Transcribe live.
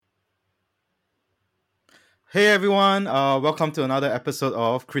Hey everyone, welcome to another episode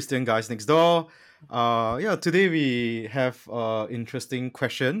of Christian Guys Next Door. Today we have an interesting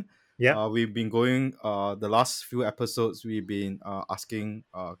question. Yeah. We've been going the last few episodes. We've been asking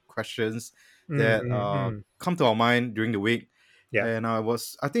questions Mm, that mm, mm. come to our mind during the week, Yeah. and I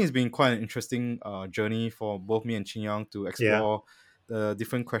think it's been quite an interesting journey for both me and Chin Young to Yeah. explore the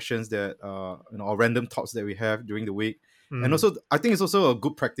different questions that or random thoughts that we have during the week. And Mm. also, I think it's also a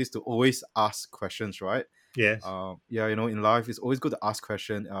good practice to always ask questions, right? Yes. In life it's always good to ask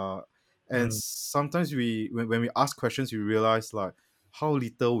questions, and Mm, sometimes when we ask questions we realize like how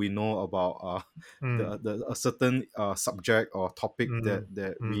little we know about mm, a certain subject or topic that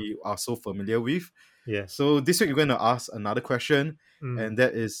mm, mm. we are so familiar with. Yes. So this week we're going to ask another question, Mm. and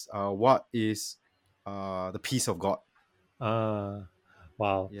that is what is the peace of God? Uh,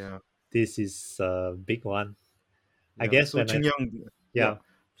 wow. Yeah, This is a big one. I yeah. guess So when I, Chin Young, yeah. yeah.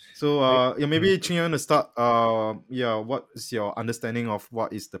 So I, mm. maybe Chin Young to start. What is your understanding of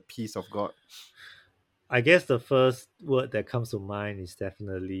what is the peace of God? I guess the first word that comes to mind is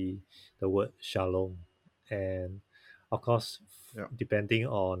definitely the word shalom. And of course, Yeah. depending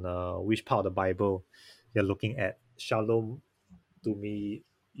on which part of the Bible you're looking at, shalom to me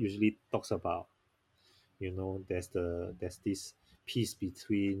usually talks about there's this peace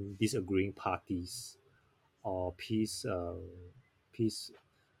between disagreeing parties or peace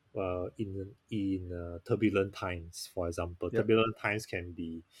in turbulent times. For example, Yeah. turbulent times can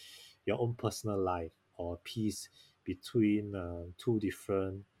be your own personal life or peace between two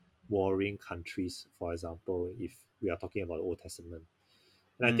different warring countries. For example, if we are talking about the Old Testament.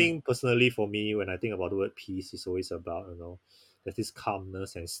 And I Mm, think personally for me, when I think about the word peace, it's always about, there's this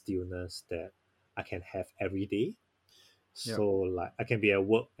calmness and stillness that I can have every day. yeah. So like I can be at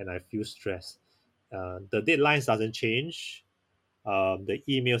work and I feel stressed. The deadlines doesn't change. The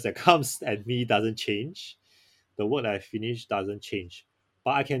emails that comes at me doesn't change. The work that I finish doesn't change.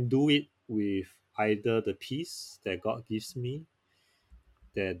 But I can do it with either the peace that God gives me,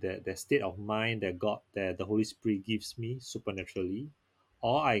 that state of mind that the Holy Spirit gives me supernaturally,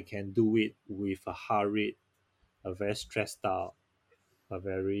 or I can do it with a hurried, a very stressed out, a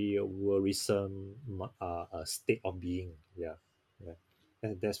very worrisome state of being. Yeah, yeah.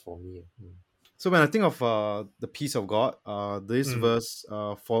 That's for me. Mm. So when I think of the peace of God, this Mm, verse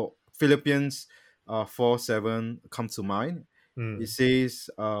for Philippians 4:7 comes to mind. It mm, says,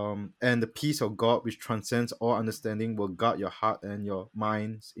 "And the peace of God, which transcends all understanding, will guard your heart and your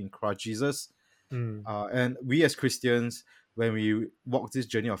minds in Christ Jesus." mm. And we as Christians, when we walk this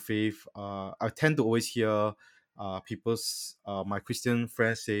journey of faith, I tend to always hear my Christian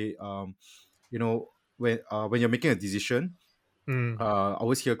friends say, you know, when you're making a decision, Mm. I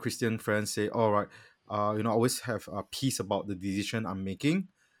always hear Christian friends say, "All right, I always have peace about the decision I'm making.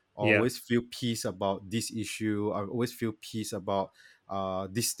 I Yeah. always feel peace about this issue. I always feel peace about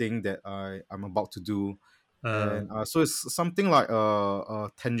this thing that I'm about to do." Uh, And so it's something like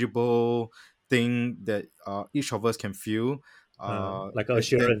a tangible thing that each of us can feel. like That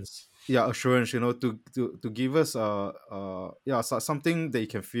assurance. yeah, assurance, to give us something that you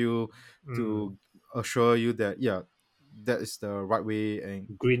can feel, Mm. to assure you that that is the right way, and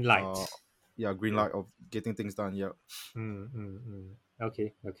Green uh light. green Yeah. light of getting things done. Yeah. Mm, mm, mm.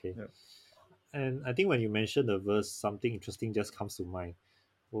 Okay. Okay. Yeah. And I think when you mention the verse, something interesting just comes to mind.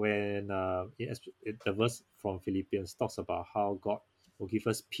 When the verse from Philippians talks about how God will give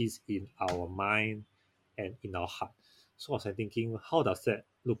us peace in our mind and in our heart. So I was thinking, how does that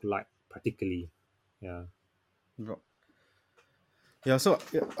look like practically? Yeah. Yeah. Yeah, so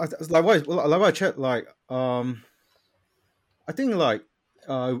like what I checked, like I think like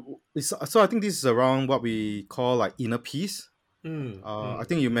I think this is around what we call like inner peace. Mm, I mm.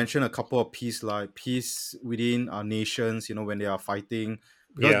 think you mentioned a couple of peace, like peace within our nations, when they are fighting,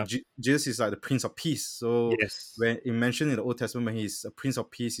 because Yeah. Jesus is like the Prince of Peace. So Yes. when it mentioned in the Old Testament, when he's a Prince of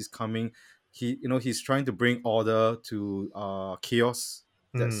Peace, he's coming. He's trying to bring order to chaos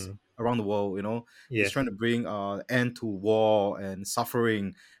that's Mm. around the world. He's trying Yes. to bring end to war and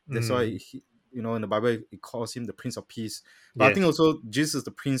suffering. That's why Mm. in the Bible it calls him the Prince of Peace. But I think Yes. also Jesus is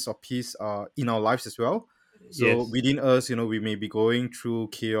the Prince of Peace in our lives as well. So Yes. within us, we may be going through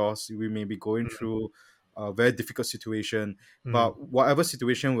chaos, we may be going Mm. through a very difficult situation, Mm. but whatever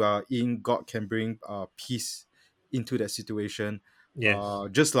situation we are in, God can bring peace into that situation. Yes.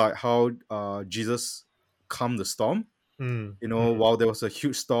 Just like how Jesus calmed the storm. Mm. Mm. While there was a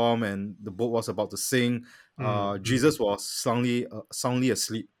huge storm and the boat was about to sink, Mm. Mm. Jesus was soundly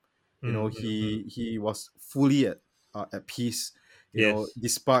asleep. Mm. Mm. Mm. He was fully at peace. Yes.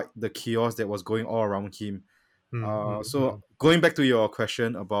 Despite the chaos that was going all around him. Mm. Mm. So Mm. going back to your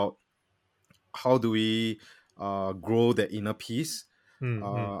question about how do we grow their inner peace.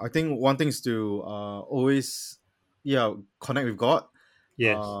 Mm. I think one thing is to always, yeah, connect with God.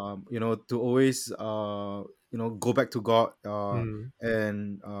 Yes. To always, go back to God, Mm.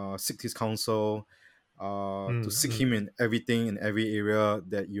 and seek His counsel, to seek Mm. Him in everything, in every area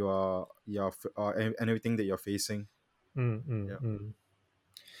that and everything that you're facing. Mm. Yeah, Mm.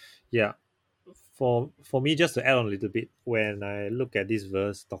 Yeah. For me, just to add on a little bit, when I look at this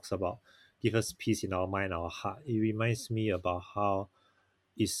verse talks about give us peace in our mind, our heart, it reminds me about how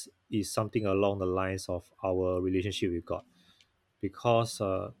is something along the lines of our relationship with God. Because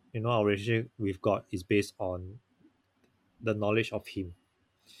our relationship with God is based on the knowledge of Him,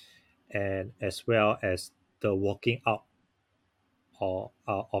 and as well as the walking out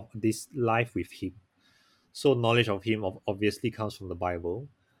of this life with Him. So knowledge of Him obviously comes from the Bible,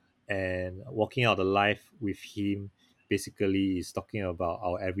 and walking out the life with Him basically is talking about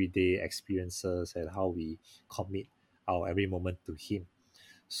our everyday experiences and how we commit our every moment to Him.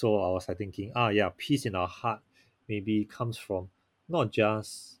 So I was like thinking, yeah, peace in our heart maybe comes from not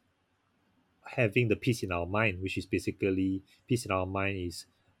just having the peace in our mind, which is basically peace in our mind is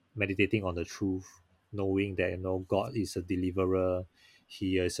meditating on the truth, knowing that God is a deliverer,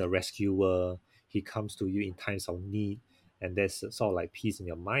 He is a rescuer, He comes to you in times of need, and that's sort of like peace in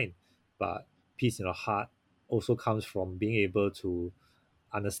your mind. But peace in your heart also comes from being able to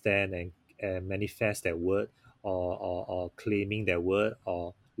understand and manifest that word, or claiming that word,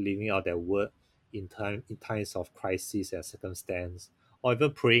 or living out that word in times of crisis and circumstance, or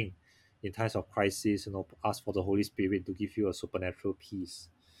even praying in times of crisis, ask for the Holy Spirit to give you a supernatural peace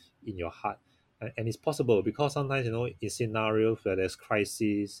in your heart. And it's possible because sometimes, in scenarios where there's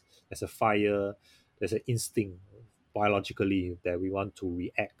crisis, there's a fire, there's an instinct biologically that we want to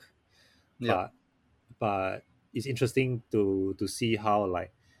react. yeah, But but it's interesting to see how,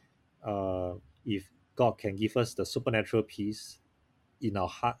 like, uh, if God can give us the supernatural peace in our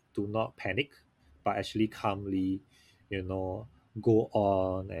heart to not panic, but actually calmly, you know, go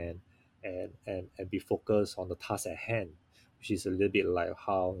on and be focused on the task at hand, which is a little bit like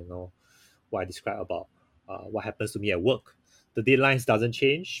how, what I described about what happens to me at work. The deadlines doesn't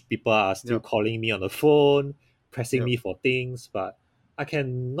change. People are still yeah, calling me on the phone, pressing yeah, me for things, but I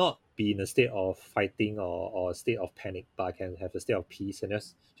cannot be in a state of fighting or a state of panic, but I can have a state of peace and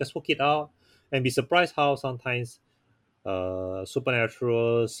just work it out and be surprised how sometimes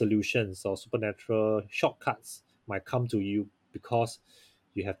supernatural solutions or supernatural shortcuts might come to you because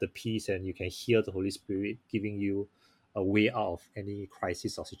you have the peace and you can hear the Holy Spirit giving you a way out of any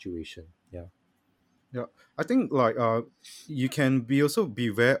crisis or situation. Yeah. yeah. I think like you can be also be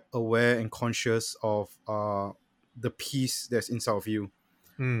very aware and conscious of the peace that's inside of you.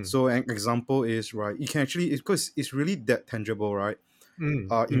 Mm, So an example is, right, you can actually, it's because it's really that tangible, right? mm,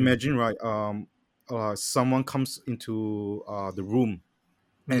 mm, Imagine, right, someone comes into the room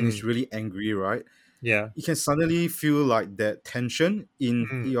and is mm. really angry, right? Yeah. You can suddenly feel like that tension in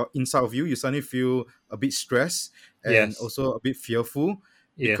Mm. your inside of you. You suddenly feel a bit stressed and Yes. also a bit fearful,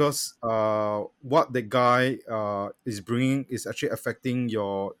 Yes. because what the guy is bringing is actually affecting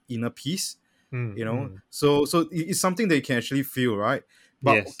your inner peace. Mm, mm. So it's something that you can actually feel, right?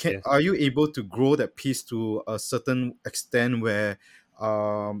 But Yes. Yes. are you able to grow that peace to a certain extent where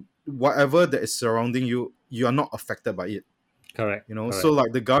whatever that is surrounding you, you are not affected by it? Correct. So Correct.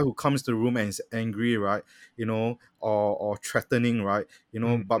 like the guy who comes to the room and is angry, right? Or threatening, right?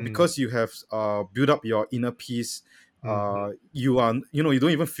 Mm, But mm, because you have built up your inner peace, mm, you are, you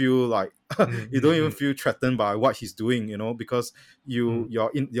don't even feel like mm, you don't even mm, feel threatened by what he's doing, because mm,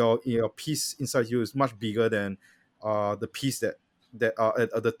 your peace inside you is much bigger than the peace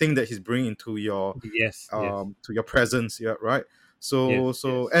the thing that he's bringing into your yes. Yes. to your presence, yeah, right? so Yes.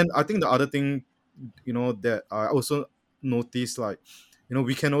 so Yes. and I think the other thing, that I also notice, like,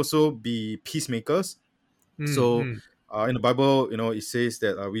 we can also be peacemakers. Mm, So mm. in the Bible, it says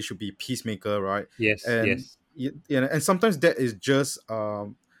that we should be peacemaker, right? Yes. And Yes. and sometimes that is just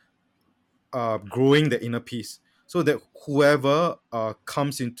growing the inner peace, so that whoever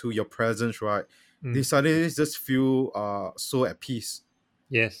comes into your presence, right, they Mm. suddenly just feel so at peace.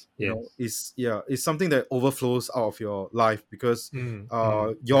 Yes. Yes. It's something that overflows out of your life, because Mm,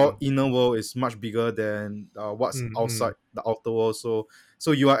 mm, your mm, inner world is much bigger than what's mm, outside mm, the outer world.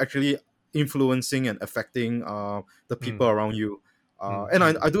 So you are actually influencing and affecting the people mm, around you. mm, And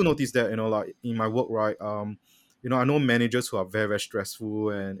mm, I do notice that, like in my work, right, I know managers who are very, very stressful,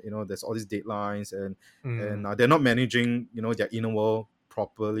 and there's all these deadlines, and mm. they're not managing their inner world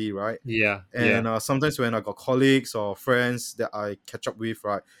properly, right? Yeah, And yeah. sometimes when I got colleagues or friends that I catch up with,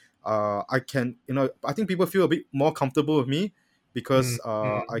 right, I think people feel a bit more comfortable with me, mm, because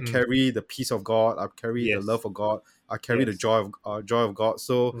mm, I mm. carry the peace of God, I carry the Yes, love of God, I carry the yes. joy of God.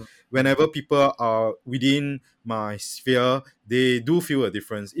 So Mm, mm, whenever people are within my sphere, they do feel a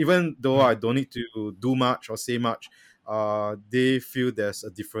difference. Even though mm, I don't need to do much or say much, they feel there's a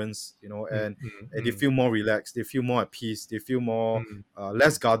difference, mm, and mm, they mm, feel more relaxed, they feel more at peace, they feel more mm.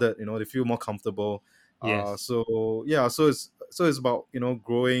 less guarded, they feel more comfortable. Yes. So yeah, so it's about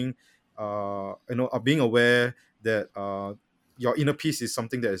growing, being aware that your inner peace is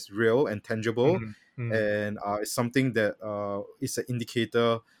something that is real and tangible, Mm, mm, and it's something that is an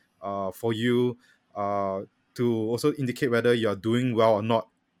indicator for you to also indicate whether you're doing well or not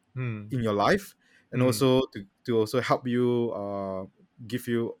mm, in your life, and mm, also to also help you give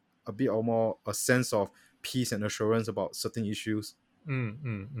you a bit or more a sense of peace and assurance about certain issues.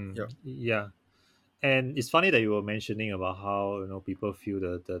 mm. Yeah. Yeah. And it's funny that you were mentioning about how people feel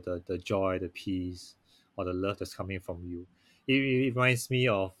the joy, the peace, or the love that's coming from you. It reminds me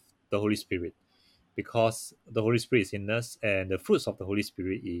of the Holy Spirit, because the Holy Spirit is in us, and the fruits of the Holy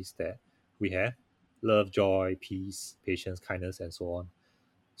Spirit is that we have love, joy, peace, patience, kindness, and so on.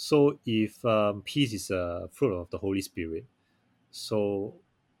 So if peace is a fruit of the Holy Spirit, so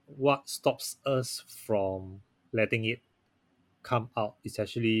what stops us from letting it come out is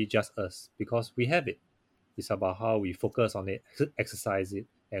actually just us, because we have it. It's about how we focus on it, exercise it,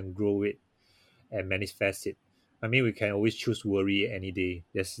 and grow it, and manifest it. I mean, we can always choose worry any day.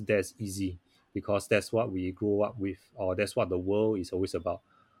 That's easy, because that's what we grow up with, or that's what the world is always about: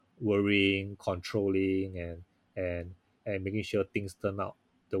 worrying, controlling, and and making sure things turn out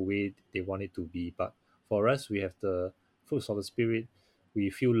the way they want it to be. But for us, we have the fruits of the spirit. We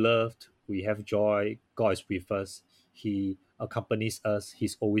feel loved. We have joy. God is with us. He accompanies us.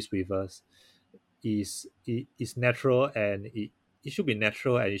 He's always with us. Is natural, and it should be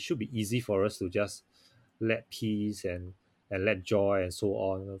natural, and it should be easy for us to just let peace and let joy and so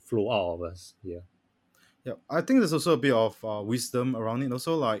on flow out of us. Yeah. Yeah, I think there's also a bit of wisdom around it.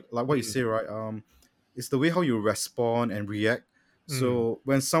 Also, like what you Mm, say, right? It's the way how you respond and react. mm, So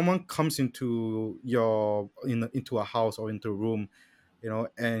when someone comes into a house or into a room,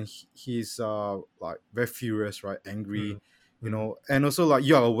 and he's like very furious, right, angry, mm, mm. and also like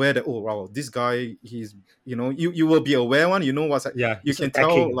you are aware that, oh wow, this guy, he's, you will be aware one, what's that, Yeah, you he's can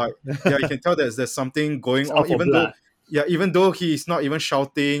tell, attacking. like, yeah, you can tell there's something going He's out on, for even though, blood. yeah, even though he's not even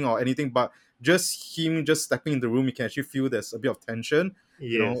shouting or anything, but just him just stepping in the room, you can actually feel there's a bit of tension,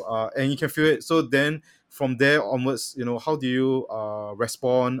 Yes. and you can feel it. So then from there onwards, how do you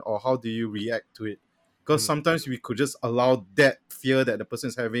respond, or how do you react to it? Because Mm, sometimes we could just allow that fear that the person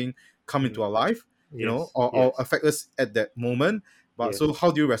is having come into mm. our life, Yes. or Yes. affect us at that moment. But so Yes.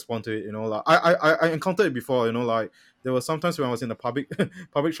 how do you respond to it? Like I encountered it before. Like there were sometimes when I was in the public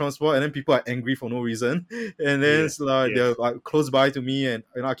transport, and then people are angry for no reason, and then Yes. it's like they're Yes. like close by to me, and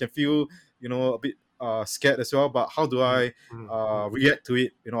I can feel a bit scared as well. But how do Mm, I mm, mm. react to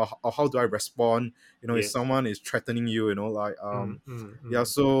it? Or how do I respond? If Yes. someone is threatening you, like Mm, mm, yeah.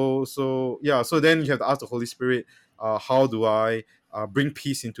 mm, So yeah. So then you have to ask the Holy Spirit, how do I bring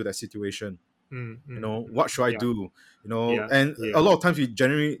peace into that situation? mm, mm, What should I yeah. do? Yeah. And a Yeah. lot of times we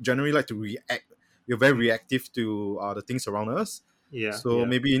generally like to react. We're very Mm, reactive to the things around us. yeah. So Yeah.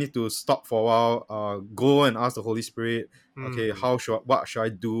 maybe you need to stop for a while, go and ask the Holy Spirit, okay, Mm. what should I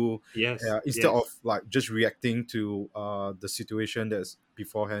do, Yes. instead of Yes. like just reacting to the situation that's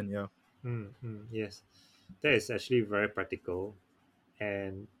beforehand. Yeah. Mm, mm, yes. That is actually very practical.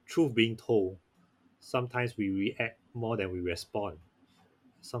 And truth being told, sometimes we react more than we respond.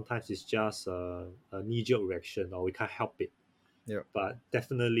 Sometimes it's just a knee-jerk reaction, or we can't help it. Yeah. But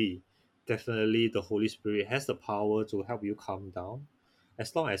definitely the Holy Spirit has the power to help you calm down,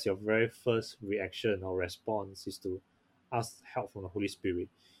 as long as your very first reaction or response is to ask help from the Holy Spirit.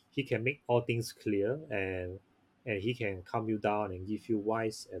 He can make all things clear, and he can calm you down and give you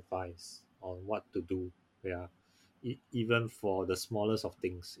wise advice on what to do. Yeah. Even for the smallest of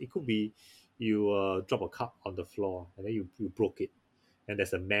things, it could be you drop a cup on the floor, and then you broke it, and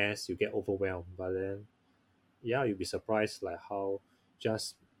there's a mess, you get overwhelmed. But then, yeah, you'll be surprised like how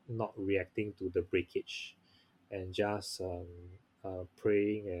just not reacting to the breakage, and just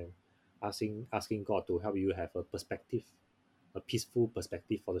praying and asking God to help you have a perspective, a peaceful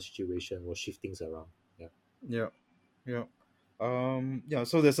perspective for the situation, will shift things around. Yeah. Yeah. Yeah. Yeah,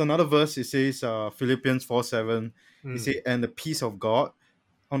 so there's another verse. It says Philippians 4:7. It Mm, say, and the peace of God.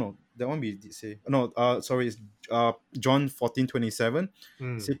 Oh no, that one we did say. No, sorry, it's John 14:27. It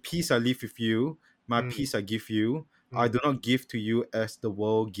mm, says, peace I leave with you, my mm, peace I give you. I mm, do not give to you as the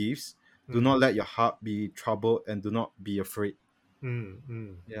world gives. Do mm, not let your heart be troubled, and do not be afraid. mm,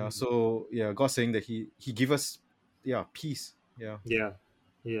 mm, Yeah, mm. so yeah, God saying that He give us, yeah, peace. Yeah, Yeah,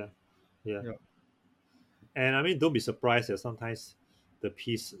 yeah, yeah. yeah, And I mean, don't be surprised that sometimes the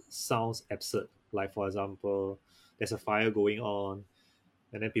piece sounds absurd. Like, for example, there's a fire going on,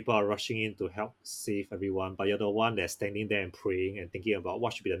 and then people are rushing in to help save everyone, but you're the one that's standing there and praying and thinking about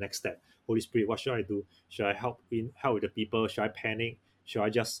what should be the next step. Holy Spirit, what should I do? Should I help with the people? Should I panic? Should I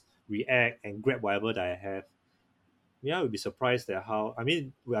just react and grab whatever that I have? Yeah, I would be surprised at how. I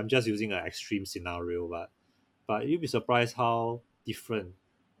mean, I'm just using an extreme scenario, but you'll be surprised how different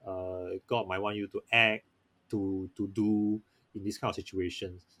God might want you to act, to do in this kind of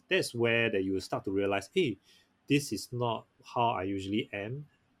situations. That's where that you will start to realize, hey, this is not how I usually am,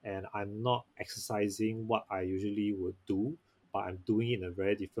 and I'm not exercising what I usually would do, but I'm doing it in a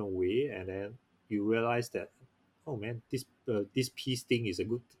very different way. And then you realize that, oh man, this peace thing is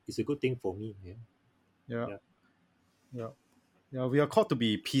a good thing for me. Yeah, yeah, yeah. yeah, yeah. We are called to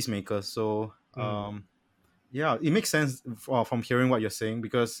be peacemakers. So Mm, yeah, it makes sense from hearing what you're saying,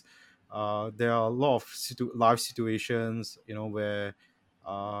 because there are a lot of life situations, where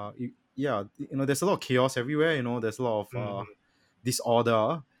yeah, there's a lot of chaos everywhere. There's a lot of mm,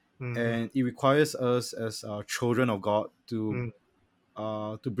 disorder, mm, and it requires us as children of God mm,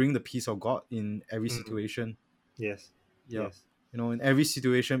 to bring the peace of God in every mm. situation. Yes, Yeah. yes. In every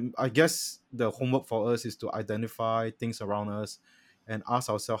situation, I guess the homework for us is to identify things around us and ask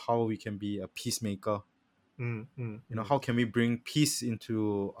ourselves how we can be a peacemaker. Mm, mm, mm. How can we bring peace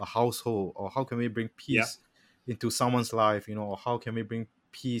into a household, or how can we bring Yeah. peace into someone's life, or how can we bring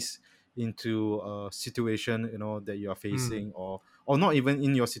peace into a situation, that you are Mm, facing, or not even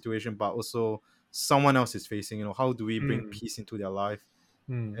in your situation, but also someone else is facing. How do we bring mm, peace into their life?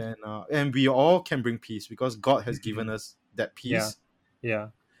 mm, And we all can bring peace because God has given mm. us that Yeah, peace, yeah,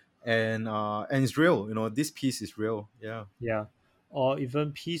 and it's real. This peace is real. Yeah, yeah. Or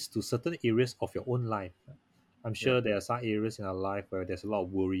even peace to certain areas of your own life. I'm yeah, sure there are some areas in our life where there's a lot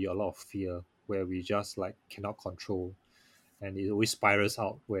of worry, a lot of fear, where we just like cannot control, and it always spirals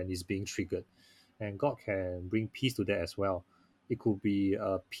out when it's being triggered. And God can bring peace to that as well. It could be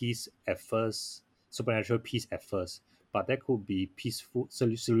a peace at first, supernatural peace at first, but that could be peaceful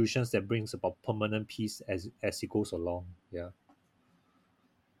solutions that brings about permanent peace as it goes along. Yeah.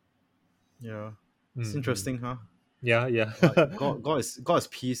 yeah. It's Mm-hmm. interesting, huh? Yeah, yeah. Like God is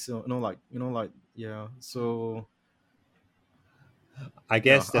peace. Yeah. So I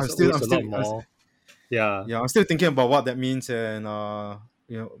yeah, guess I'm there's still, always I'm a still, lot more. Yeah, yeah, I'm still thinking about what that means, and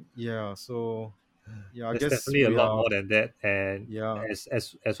yeah. So yeah, I there's guess definitely a we lot are. more than that. And Yeah,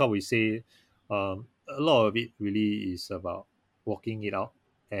 as what we say, a lot of it really is about walking it out.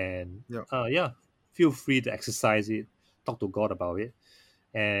 And yeah, yeah, feel free to exercise it, talk to God about it,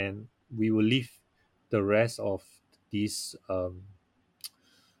 and we will leave the these um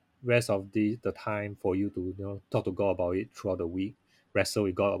rest of the time for you to talk to God about it throughout the week, wrestle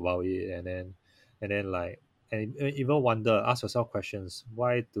with God about it, and then like and even wonder, ask yourself questions.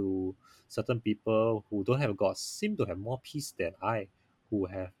 Why do certain people who don't have God seem to have more peace than I, who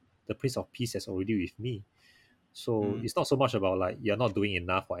have the Prince of Peace that's already with me? So mm, it's not so much about like you're not doing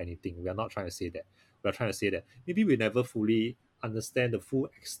enough or anything. We are not trying to say that. We are trying to say that maybe we never fully understand the full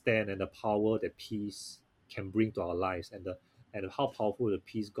extent and the power that peace can bring to our lives, and how powerful the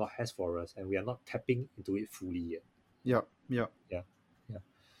peace God has for us, and we are not tapping into it fully yet. Yeah, yeah, yeah. yeah, yeah.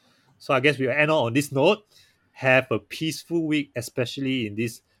 So I guess we'll end on this note. Have a peaceful week, especially in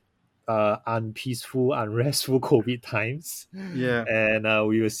these unpeaceful, unrestful COVID times. Yeah. And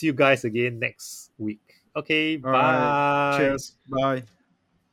we will see you guys again next week. Okay, All right. bye. Cheers. Bye.